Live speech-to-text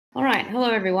All right, hello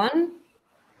everyone.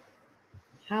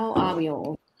 How are we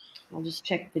all? I'll just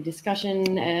check the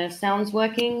discussion sounds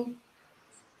working.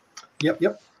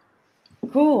 Yep.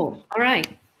 Cool. All right.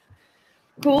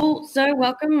 Cool. So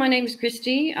welcome. My name is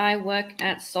Christy. I work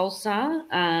at Solsa.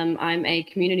 I'm a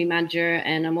community manager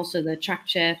and I'm also the track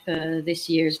chair for this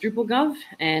year's DrupalGov,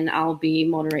 and I'll be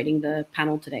moderating the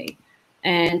panel today.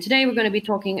 And today we're going to be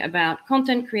talking about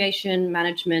content creation,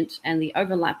 management, and the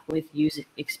overlap with user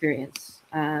experience.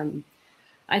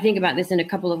 I think about this in a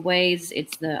couple of ways.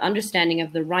 It's the understanding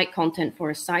of the right content for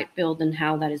a site build and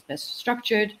how that is best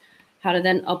structured, how to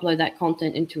then upload that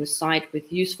content into a site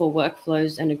with useful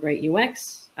workflows and a great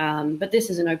UX. But this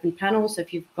is an open panel, so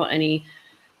if you've got any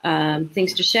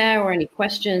things to share or any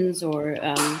questions or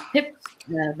tips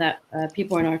that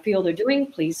people in our field are doing,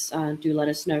 please do let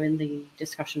us know in the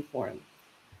discussion forum.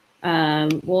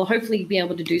 We'll hopefully be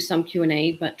able to do some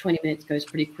Q&A, but 20 minutes goes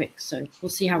pretty quick, so we'll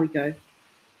see how we go.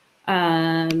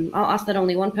 I'll ask that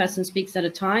only one person speaks at a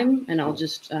time, and I'll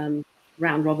just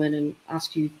round robin and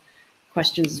ask you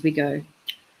questions as we go.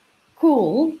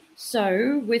 Cool.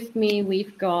 So with me,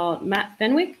 we've got Matt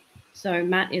Fenwick. So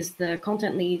Matt is the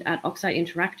content lead at Oxide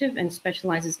Interactive and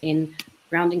specialises in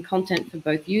grounding content for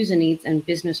both user needs and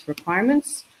business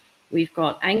requirements. We've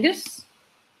got Angus,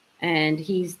 and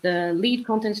he's the lead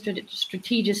content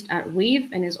strategist at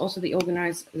Weave and is also the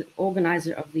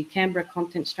organizer of the Canberra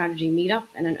Content Strategy Meetup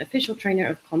and an official trainer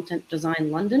of Content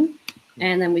Design London.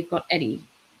 And then we've got Eddie,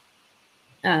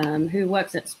 who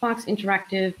works at Sparks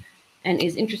Interactive and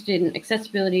is interested in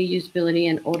accessibility, usability,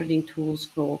 and auditing tools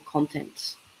for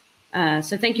content.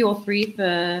 So thank you all three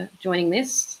for joining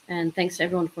this, and thanks to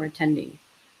everyone for attending.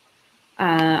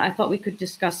 I thought we could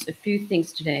discuss a few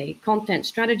things today: content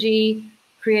strategy,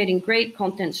 creating great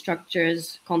content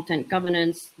structures, content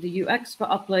governance, the UX for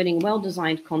uploading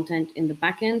well-designed content in the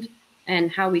backend, and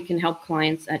how we can help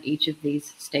clients at each of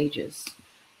these stages.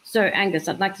 So Angus,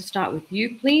 I'd like to start with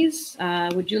you, please.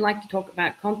 Would you like to talk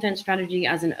about content strategy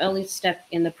as an early step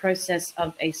in the process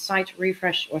of a site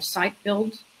refresh or site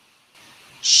build?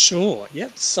 Sure.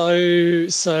 Yep.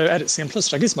 So at its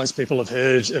simplest, I guess most people have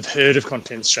heard of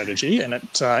content strategy, and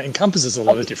it encompasses a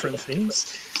lot of different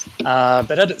things.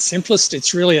 But at its simplest,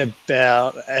 it's really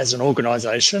about, as an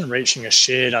organisation, reaching a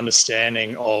shared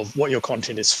understanding of what your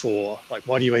content is for. Like,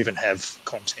 why do you even have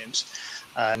content?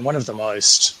 And one of the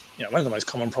most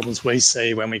common problems we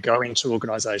see when we go into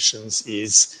organisations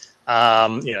is,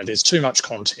 there's too much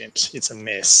content. It's a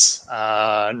mess.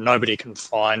 Nobody can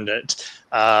find it.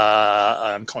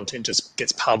 Content just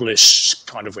gets published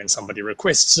kind of when somebody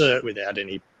requests it without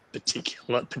any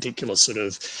particular sort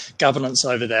of governance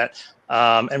over that.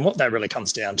 And what that really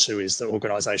comes down to is that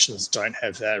organisations don't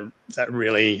have that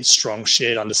really strong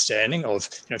shared understanding of,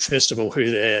 first of all,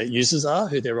 who their users are,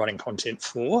 who they're writing content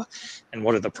for, and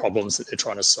what are the problems that they're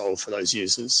trying to solve for those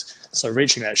users. So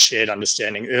reaching that shared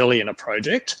understanding early in a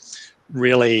project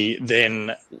really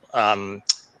then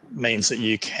means that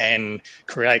you can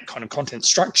create kind of content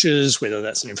structures, whether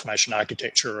that's an information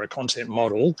architecture or a content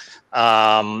model,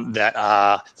 that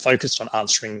are focused on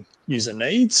answering user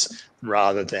needs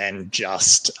rather than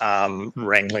just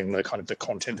wrangling the kind of the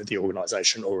content that the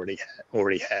organisation already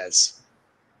has.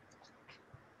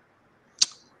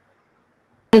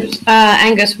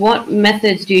 Angus, what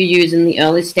methods do you use in the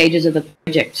early stages of the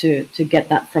project to get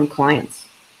that from clients?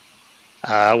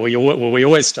 We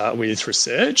always start with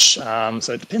research.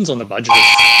 So it depends on the budget of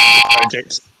the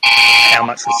project, how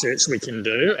much research we can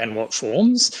do and what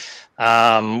forms.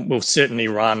 We'll certainly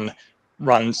run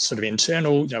sort of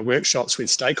internal workshops with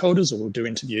stakeholders, or we'll do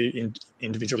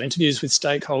individual interviews with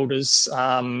stakeholders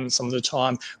some of the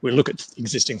time. We look at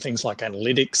existing things like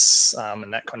analytics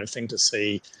and that kind of thing to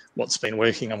see what's been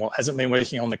working and what hasn't been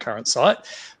working on the current site.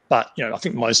 But I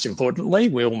think most importantly,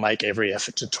 we'll make every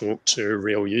effort to talk to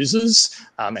real users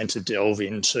and to delve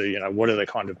into what are the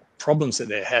kind of problems that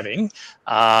they're having,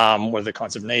 what are the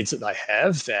kinds of needs that they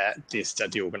have that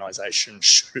the organisation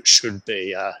should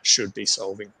be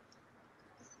solving.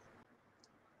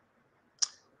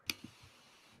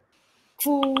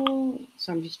 Cool.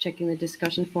 So I'm just checking the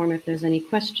discussion forum if there's any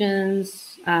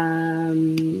questions.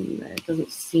 It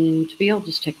doesn't seem to be. I'll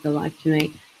just check the live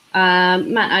Q&A.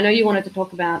 Matt, I know you wanted to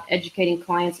talk about educating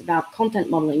clients about content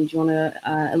modeling. Do you want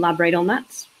to elaborate on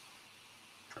that?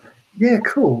 Yeah,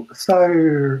 cool.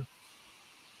 So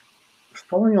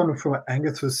following on from what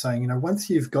Angus was saying,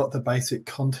 once you've got the basic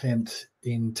content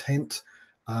intent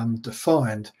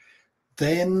defined,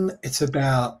 then it's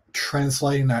about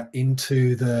translating that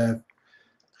into the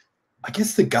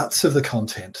guts of the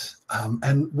content.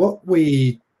 And what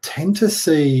we tend to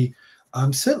see,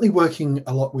 certainly working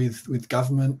a lot with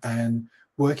government and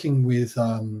working with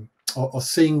or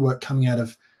seeing work coming out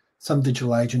of some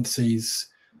digital agencies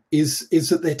is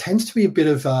that there tends to be a bit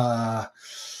of a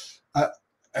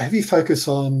heavy focus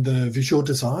on the visual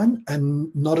design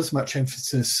and not as much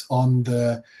emphasis on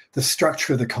the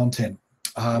structure of the content.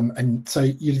 And so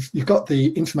you've got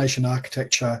the information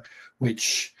architecture,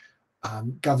 which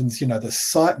governs, the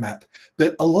sitemap.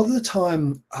 But a lot of the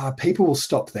time, people will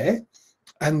stop there,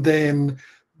 and then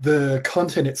the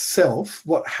content itself,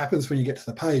 what happens when you get to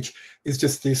the page, is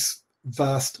just this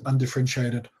vast,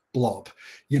 undifferentiated blob.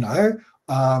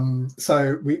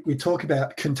 So we talk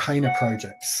about container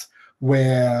projects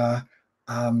where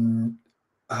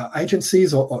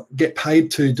agencies or get paid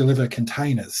to deliver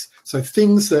containers. So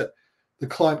things that the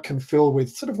client can fill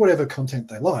with sort of whatever content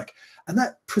they like. And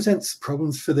that presents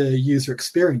problems for the user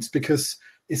experience because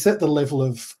it's at the level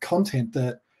of content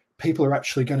that people are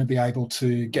actually going to be able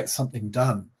to get something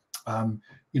done,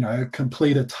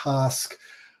 complete a task,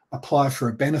 apply for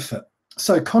a benefit.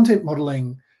 So content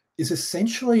modeling is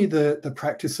essentially the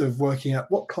practice of working out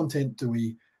what content do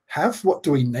we have, what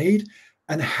do we need,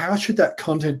 and how should that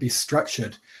content be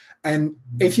structured. And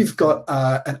if you've got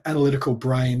an analytical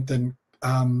brain, then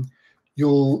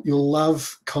you'll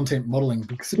love content modeling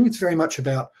because it is very much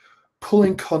about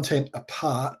pulling content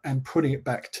apart and putting it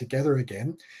back together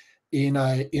again in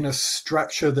a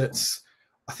structure that's,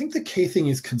 I think the key thing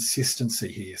is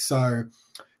consistency here. So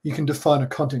you can define a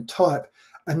content type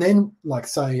and then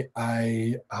let's say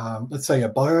a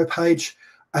bio page,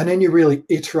 and then you're really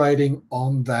iterating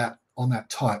on that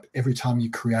type every time you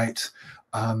create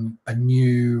a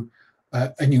new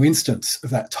instance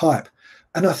of that type.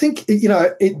 And I think,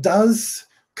 it does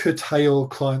curtail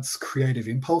clients' creative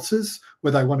impulses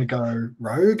where they want to go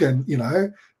rogue and,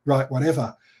 write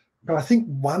whatever. But I think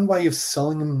one way of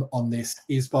selling them on this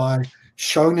is by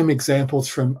showing them examples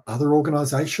from other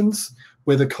organizations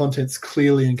where the content's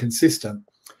clearly inconsistent,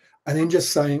 and then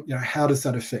just saying, how does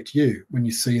that affect you when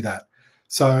you see that?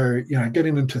 So,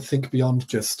 getting them to think beyond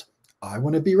just, I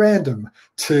want to be random,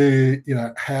 to,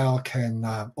 how can,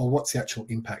 or what's the actual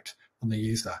impact on the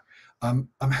user? I'm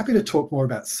happy to talk more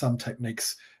about some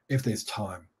techniques if there's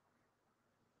time.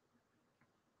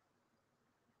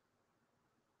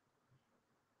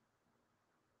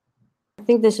 I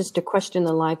think there's just a question in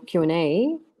the live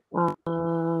Q&A.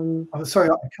 I'm sorry,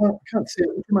 I can't see it.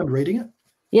 Would you mind reading it?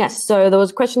 Yes, so there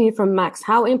was a question here from Max.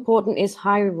 How important is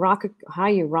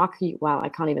hierarchy? Wow, I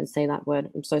can't even say that word.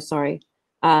 I'm so sorry.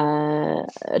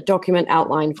 Document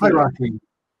outline. Hierarchy.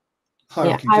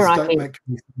 Yeah, hierarchy.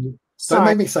 Don't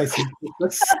make me say something.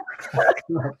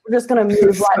 We're just going to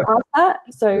move right past that.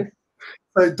 So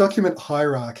document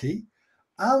hierarchy.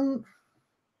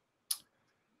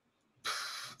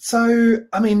 So,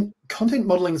 content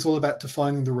modeling is all about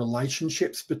defining the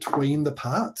relationships between the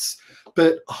parts,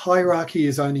 but hierarchy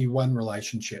is only one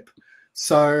relationship.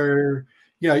 So,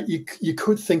 you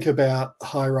could think about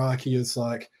hierarchy as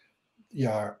like,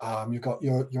 you've got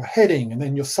your heading and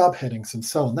then your subheadings and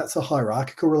so on. That's a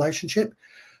hierarchical relationship.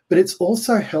 But it's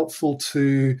also helpful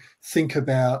to think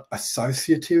about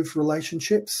associative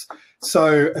relationships.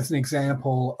 So as an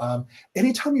example,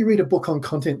 anytime you read a book on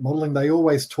content modeling, they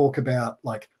always talk about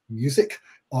like music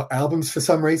or albums for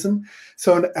some reason.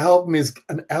 So an album is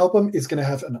going to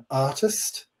have an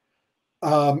artist,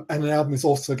 and an album is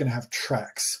also going to have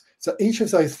tracks. So each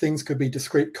of those things could be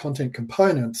discrete content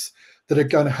components that are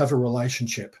going to have a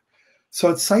relationship. So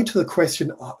I'd say to the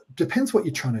question, depends what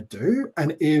you're trying to do,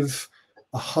 and if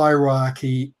a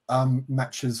hierarchy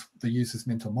matches the user's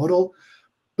mental model.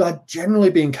 But I'd generally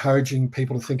be encouraging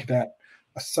people to think about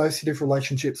associative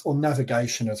relationships or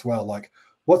navigation as well. Like,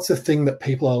 what's the thing that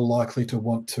people are likely to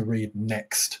want to read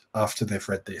next after they've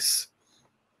read this?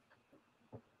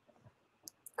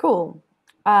 Cool.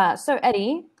 So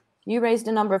Eddie, you raised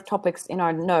a number of topics in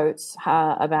our notes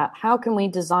about how can we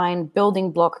design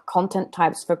building block content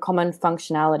types for common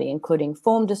functionality, including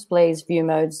form displays, view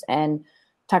modes, and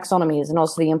taxonomies, and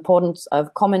also the importance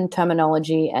of common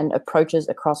terminology and approaches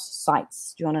across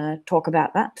sites. Do you want to talk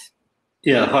about that?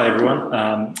 Yeah, hi everyone.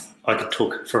 I could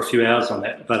talk for a few hours on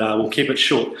that, but we'll keep it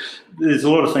short. There's a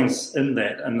lot of things in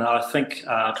that, and I think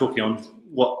talking on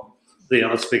what the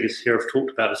other speakers here have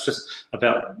talked about, it's just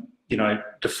about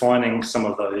defining some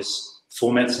of those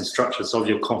formats and structures of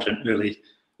your content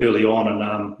early on.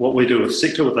 And what we do with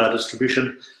Sector, with our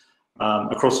distribution,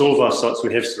 across all of our sites,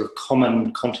 we have sort of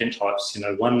common content types,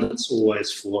 one that's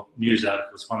always for news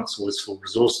articles, one that's always for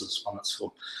resources, one that's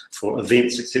for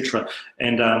events, etc.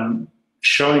 And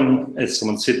showing, as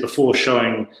someone said before,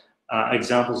 showing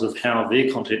examples of how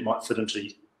their content might fit into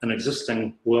an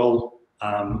existing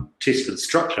well-tested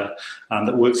structure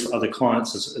that works for other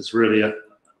clients is really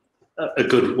a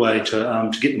good way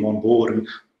to get them on board. And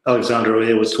Alexander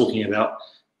earlier was talking about,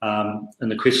 in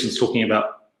the questions, talking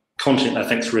about content I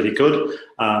think is really good.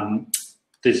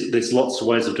 There's lots of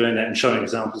ways of doing that, and showing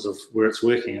examples of where it's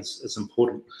working is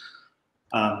important.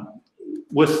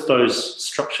 With those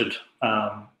structured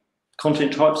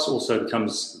content types also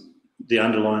becomes the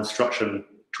underlying structure, and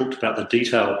talked about the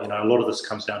detail. You know, a lot of this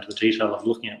comes down to the detail of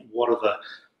looking at what are the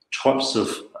types of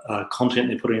content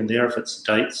they're putting in there, if it's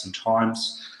dates and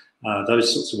times,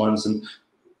 those sorts of ones. And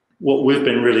what we've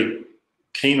been really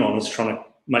keen on is trying to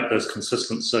make those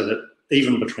consistent, so that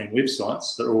even between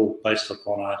websites that are all based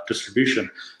upon our distribution,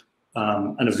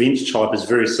 an event type is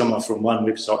very similar from one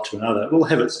website to another. It will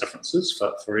have its differences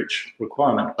for each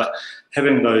requirement, but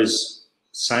having those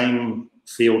same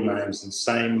field names and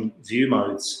same view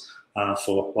modes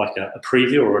for like a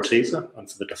preview or a teaser,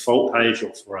 and for the default page,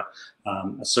 or for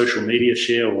a social media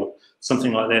share or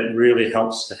something like that, really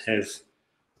helps to have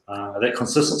that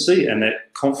consistency and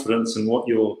that confidence in what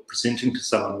you're presenting to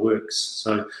someone works.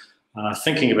 So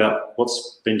thinking about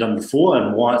what's been done before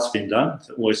and why it's been done,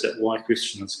 always that why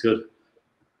question is good.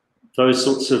 Those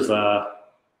sorts of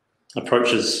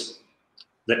approaches,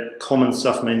 that common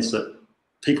stuff, means that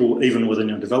people, even within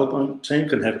your development team,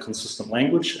 can have a consistent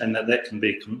language, and that can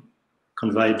be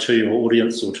conveyed to your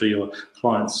audience or to your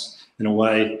clients in a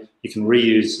way. You can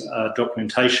reuse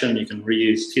documentation, you can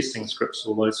reuse testing scripts,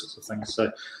 all those sorts of things.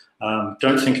 So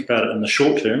don't think about it in the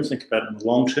short term, think about it in the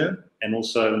long term, and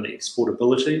also in the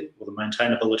exportability or the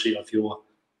maintainability of your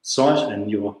site and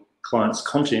your client's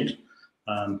content.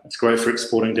 It's great for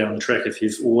exporting down the track if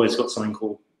you've always got something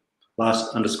called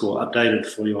last_updated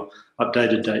for your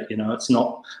updated date. You know, it's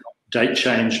not date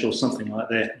changed or something like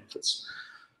that. If it's,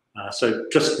 so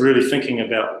just really thinking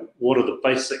about what are the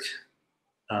basic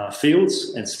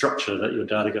fields and structure that your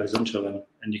data goes into,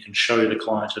 and you can show the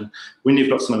client. And when you've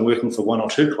got something working for 1 or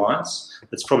 2 clients,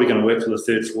 it's probably going to work for the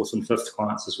 3rd, 4th and 5th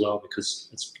clients as well, because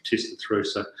it's tested through.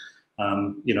 So,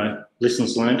 you know,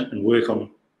 lessons learned, and work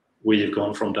on where you've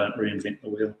gone from. Don't reinvent the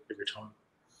wheel every time.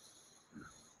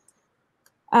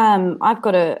 I've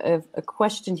got a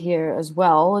question here as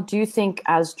well. Do you think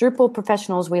as Drupal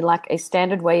professionals we lack a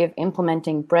standard way of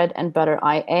implementing bread and butter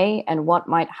IA, and what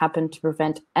might happen to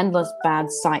prevent endless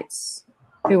bad sites?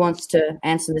 Who wants to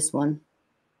answer this one?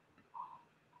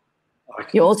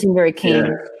 You all seem very keen.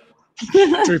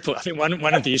 Yeah. Drupal, I think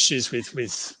one of the issues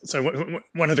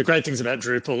one of the great things about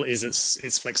Drupal is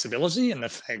its flexibility, and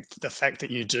the fact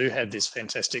that you do have this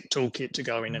fantastic toolkit to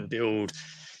go in and build,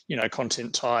 you know,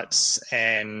 content types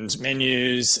and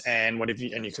menus and whatever,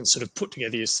 and you can sort of put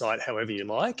together your site however you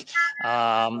like.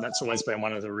 That's always been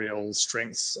one of the real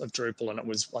strengths of Drupal, and it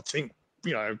was, I think,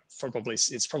 you know,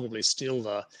 it's probably still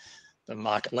the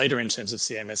market leader in terms of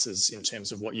CMSs, in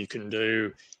terms of what you can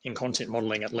do in content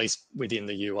modeling, at least within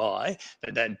the UI.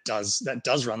 But that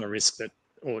does run the risk that,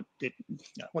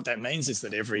 what that means is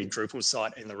that every Drupal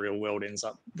site in the real world ends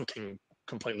up looking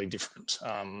completely different.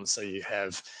 So you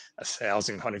have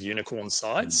 1,000 kind of unicorn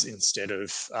sites instead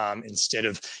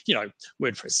of you know,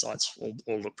 WordPress sites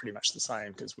all look pretty much the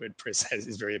same, because WordPress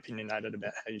is very opinionated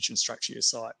about how you should structure your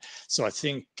site. So I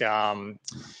think you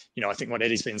know, I think what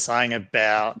Eddie's been saying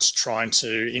about trying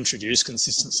to introduce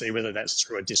consistency, whether that's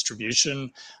through a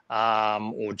distribution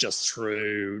or just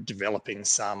through developing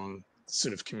some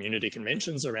sort of community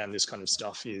conventions around this kind of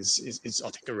stuff is I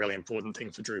think a really important thing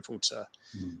for Drupal to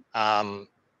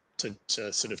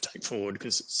sort of take forward,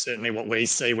 because certainly what we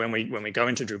see when we go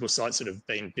into Drupal sites that have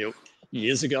been built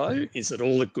years ago is that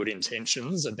all the good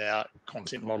intentions about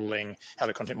content modeling, how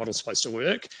the content model is supposed to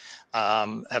work,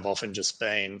 have often just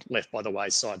been left by the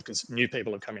wayside, because new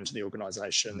people have come into the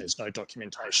organisation, there's no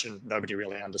documentation, nobody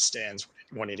really understands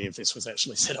what any of this was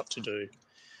actually set up to do.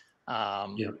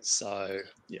 So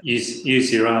yeah.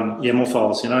 Use your YAML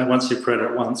files. You know, once you create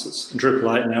it once, it's in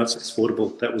Drupal 8, and now it's exportable.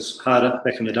 That was harder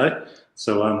back in the day.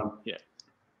 So yeah,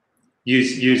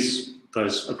 use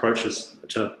those approaches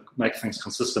to make things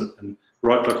consistent, and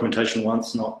write documentation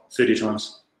once, not 30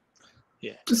 times.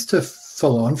 Yeah. Just to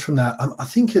follow on from that, I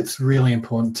think it's really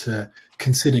important to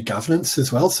consider governance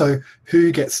as well. So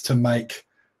who gets to make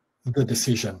the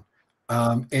decision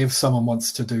if someone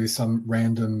wants to do some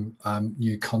random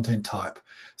new content type?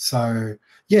 So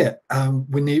yeah,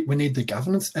 we need the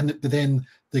governance, but then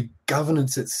the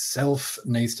governance itself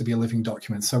needs to be a living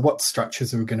document. So what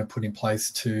structures are we going to put in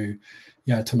place to,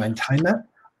 you know, to maintain that?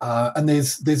 And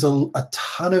there's a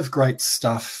ton of great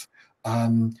stuff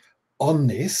on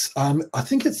this. I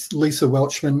think it's Lisa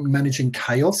Welchman, Managing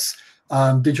Chaos,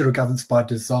 Digital Governance by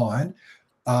Design,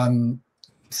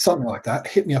 something like that.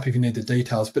 Hit me up if you need the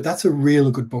details, but that's a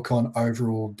really good book on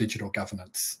overall digital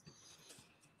governance.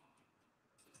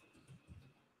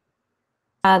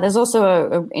 There's also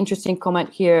an interesting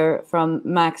comment here from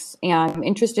Max. I'm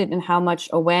interested in how much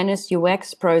awareness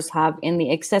UX pros have in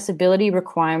the accessibility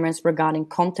requirements regarding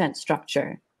content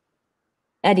structure.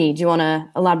 Eddie, do you want to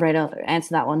elaborate or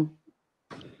answer that one?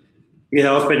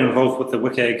 Yeah, I've been involved with the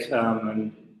WCAG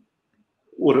and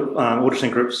auditing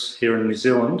groups here in New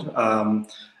Zealand.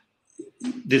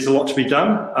 There's a lot to be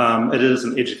done. It is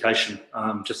an education,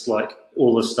 just like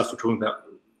all this stuff we're talking about,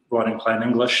 writing plain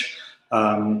English.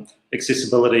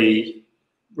 Accessibility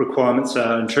requirements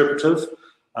are interpretive.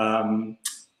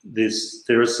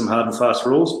 There is some hard and fast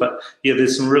rules, but yeah,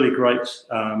 there's some really great,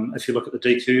 if you look at the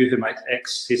DQ who make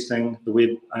ACTS testing, the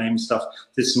web AIM stuff,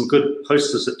 there's some good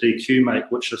posters that DQ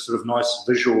make, which are sort of nice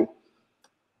visual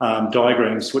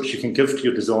diagrams, which you can give to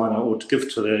your designer or to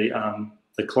give to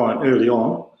the client early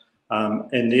on.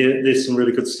 And there's some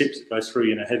really good steps that go through,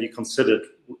 you know, have you considered,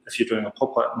 if you're doing a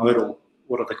pop-up modal,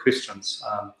 what are the questions?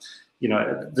 You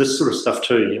know, this sort of stuff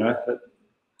too, you know,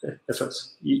 if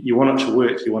it's, you want it to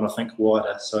work, you want to think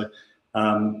wider. So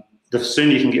the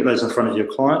sooner you can get those in front of your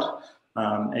client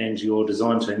and your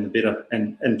design team, the better.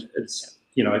 And it's,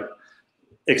 you know,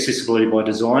 accessibility by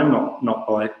design, not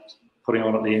by putting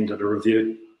on at the end of the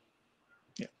review.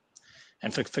 Yeah,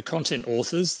 and for content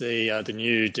authors, the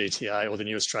new DTA or the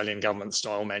new Australian Government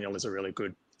Style Manual is a really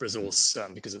good resource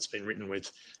because it's been written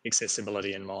with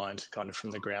accessibility in mind, kind of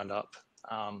from the ground up.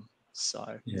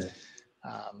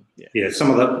 Yeah,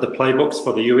 some of the playbooks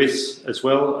by the US as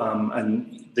well,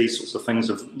 and these sorts of things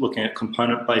of looking at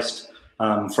component-based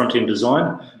front-end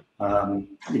design.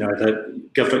 You know, the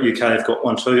gov.uk have got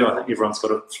one too. I think everyone's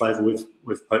got a flavour.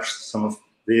 We've poached some of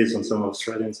theirs and some of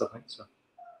Australians, I think. So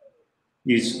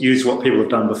use what people have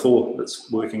done before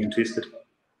that's working and tested.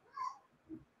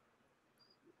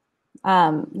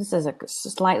 This is a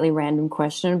slightly random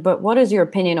question, but what is your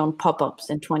opinion on pop-ups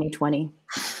in 2020?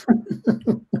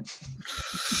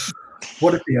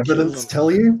 What did the evidence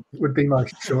tell you? Would be my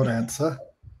short answer.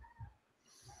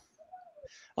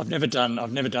 I've never done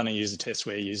a user test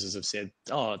where users have said,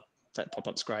 "Oh, that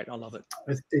pop-up's great. I love it."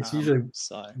 It's usually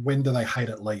when do they hate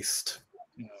it least?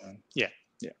 Yeah.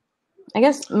 I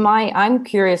guess I'm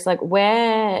curious, like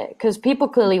because people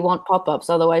clearly want pop-ups,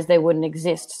 otherwise they wouldn't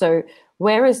exist. So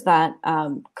where is that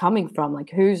coming from? Like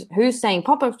who's saying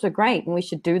pop-ups are great and we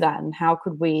should do that? And how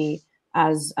could we,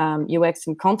 as UX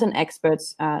and content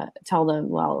experts, tell them,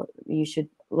 well, you should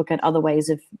look at other ways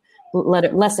of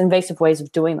less invasive ways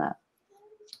of doing that?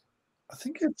 I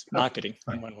think it's marketing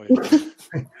in one word.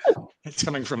 It's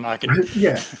coming from marketing.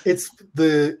 Yeah, it's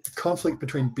the conflict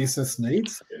between business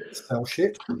needs, sell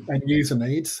shit, and user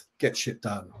needs, get shit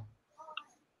done.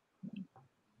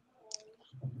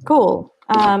 Cool.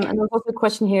 And there's also a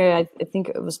question here, I think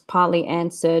it was partly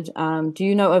answered. Do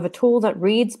you know of a tool that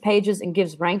reads pages and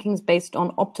gives rankings based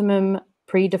on optimum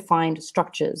predefined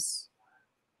structures?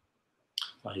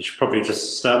 Well, you should probably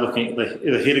just start looking at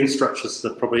the heading structures.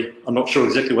 That probably, I'm not sure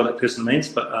exactly what that person means,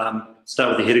 but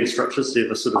start with the heading structures. They're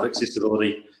the sort of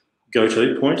accessibility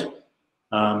go-to point.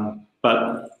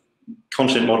 But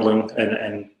content modelling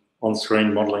and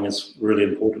on-screen modelling is really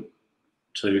important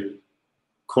to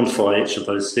quantify each of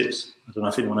those steps. I don't know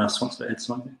if anyone else wants to add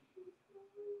something.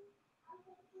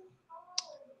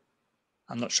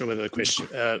 I'm not sure whether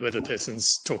the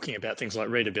person's talking about things like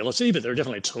readability, but there are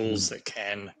definitely tools that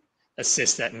can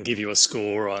assess that and give you a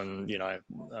score on, you know,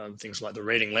 things like the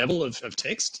reading level of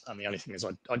text. And the only thing is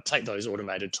I'd take those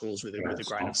automated tools with a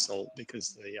grain of salt, because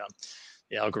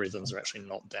the algorithms are actually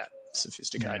not that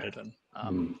sophisticated, and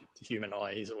the human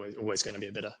eye is always going to be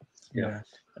a better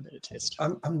test.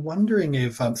 I'm wondering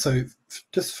if, so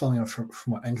just following on from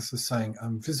what Angus was saying,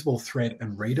 Visible Thread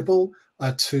and Readable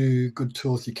are two good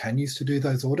tools you can use to do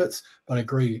those audits, but I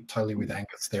agree totally with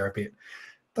Angus. They're a bit,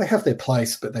 they have their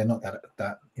place, but they're not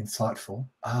that insightful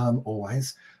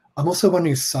always. I'm also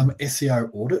wondering if some SEO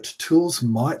audit tools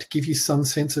might give you some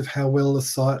sense of how well the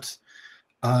site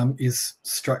is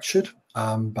structured,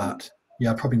 but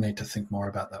yeah, I probably need to think more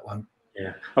about that one.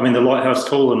 Yeah, I mean, the Lighthouse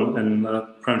tool and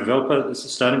Chrome Developer is a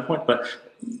starting point, but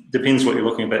depends what you're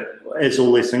looking at. As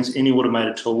all these things, any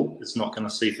automated tool is not going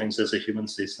to see things as a human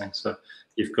sees things. So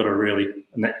you've got to really,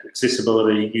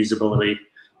 accessibility, usability,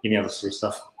 any other sort of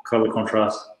stuff, color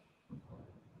contrast.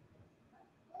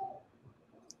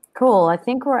 Cool. I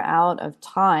think we're out of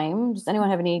time. Does anyone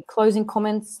have any closing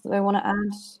comments that they want to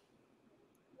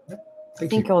add? I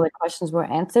think all the questions were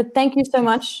answered. Thank you so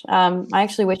much. I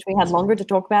actually wish we had longer to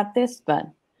talk about this, but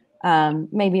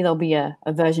maybe there'll be a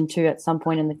version 2 at some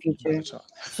point in the future. So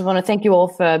I want to thank you all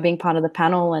for being part of the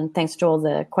panel, and thanks to all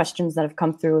the questions that have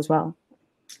come through as well.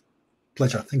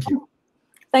 Pleasure. Thank you.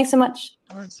 Thanks so much.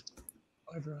 All right.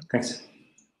 Bye, everyone. Thanks.